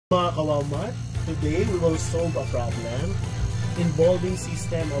mga kawamat, today we will solve a problem involving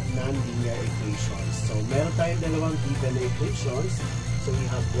system of nonlinear equations. So meron tayong dalawang given equations. So we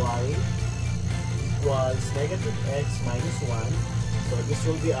have y equals negative x minus 1. So this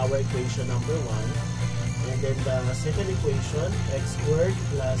will be our equation number 1. And then the second equation, x squared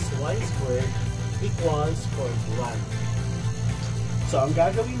plus y squared equals 41. So, ang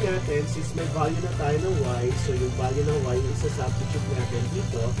gagawin natin, since may value na tayo ng y, so yung value ng y, isa-substitute natin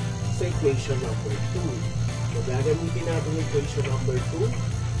dito sa equation number 2. So, gagamitin natin yung equation number 2,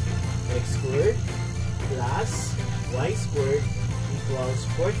 x squared plus y squared equals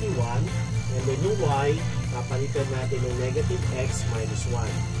 41. And then yung y, papalitan natin ng negative x minus 1.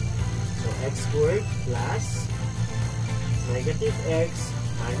 So, x squared plus negative x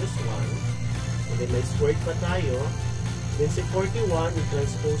minus 1. And then may squared pa tayo. Then si 41,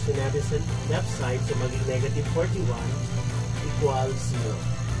 i-transpose na natin sa left side, so maging negative 41 equals 0.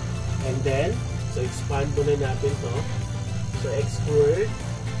 And then, so expand muna natin to. So x squared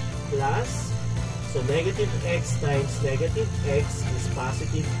plus, so negative x times negative x is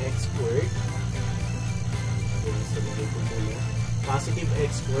positive x squared. Okay, so negative muna. Positive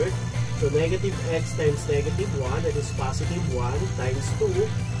x squared. So negative x times negative 1, that is positive 1 times 2,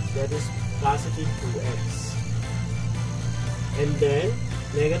 that is positive 2x. And then,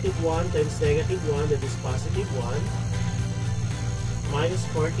 negative 1 times negative 1, that is positive 1, minus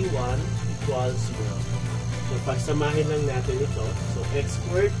 41 equals 0. So, pagsamahin lang natin ito. So, x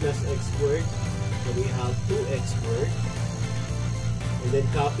squared plus x squared. So, we have 2x squared. And then,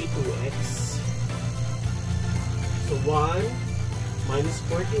 copy 2x. So, 1 minus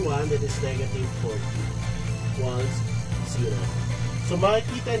 41, that is negative 40, equals 0. So,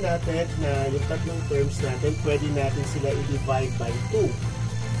 makikita natin na yung tatlong terms natin, pwede natin sila i-divide by 2.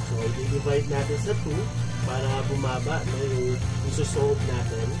 So, i-divide natin sa 2 para bumaba, no, yung isosolve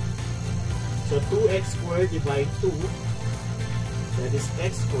natin. So, 2x squared divide 2, that is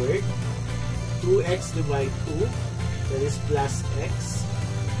x squared. 2x divide 2, that is plus x.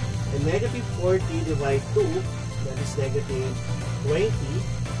 And negative 40 divide 2, that is negative 20,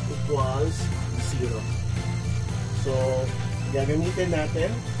 equals 0. So, gagamitin natin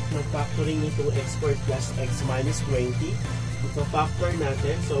ng factoring into x squared plus x minus 20. Ito factor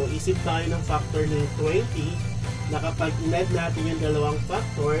natin. So, isip tayo ng factor ng 20 na kapag in-add natin yung dalawang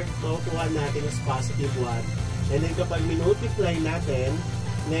factor, makukuha natin as positive 1. And then kapag minultiply natin,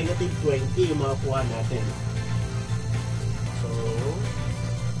 negative 20 yung makukuha natin. So,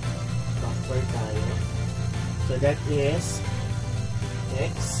 factor tayo. So, that is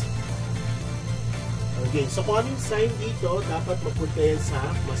x. Okay, so kung anong sign dito, dapat mapunta yan sa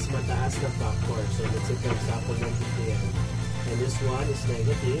mas mataas na factor. So, let's say for example, nandito yan. And this one is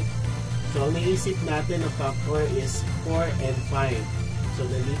negative. So, ang naisip natin na factor is 4 and 5. So,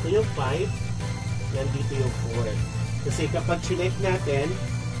 nandito yung 5, nandito yung 4. Kasi kapag chinek natin,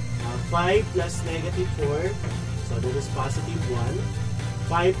 5 plus negative 4, so that is positive 1.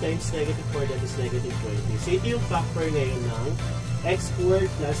 5 times negative 4, that is negative 20. So, ito yung factor ngayon ng x squared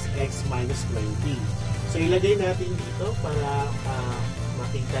plus x minus 20. So, ilagay natin dito para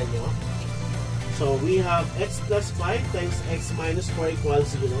makita nyo. So, we have x plus 5 times x minus 4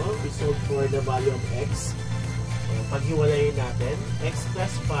 equals 0. We solve for the value of x. So, paghiwalayin natin, x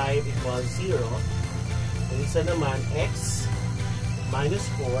plus 5 equals 0. Ang isa naman, x minus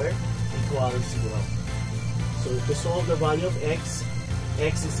 4 equals 0. So, to solve the value of x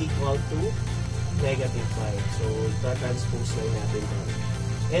is equal to negative 5. So, ita-transpose lang natin doon.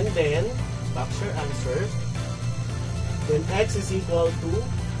 And then, back your answer. Then, x is equal to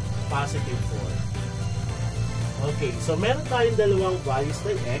positive 4. Okay, so meron tayong dalawang values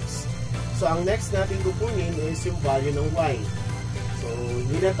ng x. So, ang next natin kukunin is yung value ng y. So,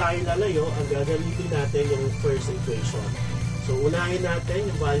 hindi na tayo lalayo. Ang gagamitin natin yung first equation. So, unahin natin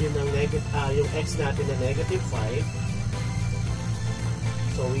yung value ng yung x natin na negative 5.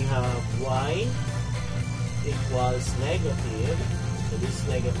 So, we have y equals negative. So, this is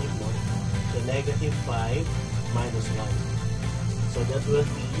negative 1. So, negative 5 minus 1. So, that will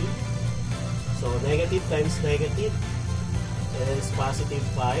be, so, negative times negative is positive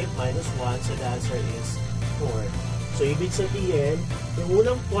 5 minus 1. So, the answer is 4. So, ibig sabihin, yung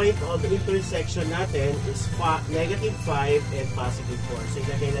unang point of intersection natin is negative 5 and positive 4. So,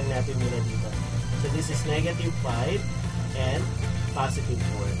 ilagay lang natin muna dito. So, this is negative 5 and positive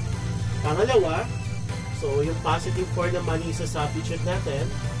 4. Pangalawa, so, yung positive 4 naman yung isa-substitute natin.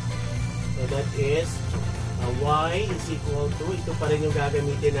 So, that is y is equal to, ito pa rin yung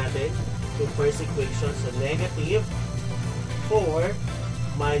gagamitin natin, yung first equation. So, negative 4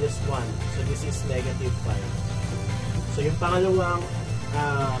 minus 1. So, this is negative 5. So, yung pangalawang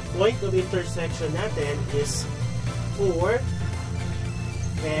point of intersection natin is 4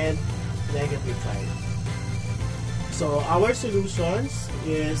 and negative 5. So our solutions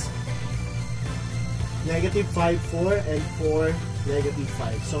is negative 5, 4 and 4, negative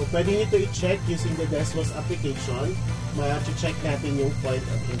 5. So pwede nyo ito i-check using the Desmos application. Ma-check natin yung point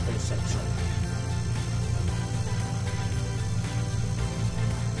of intersection.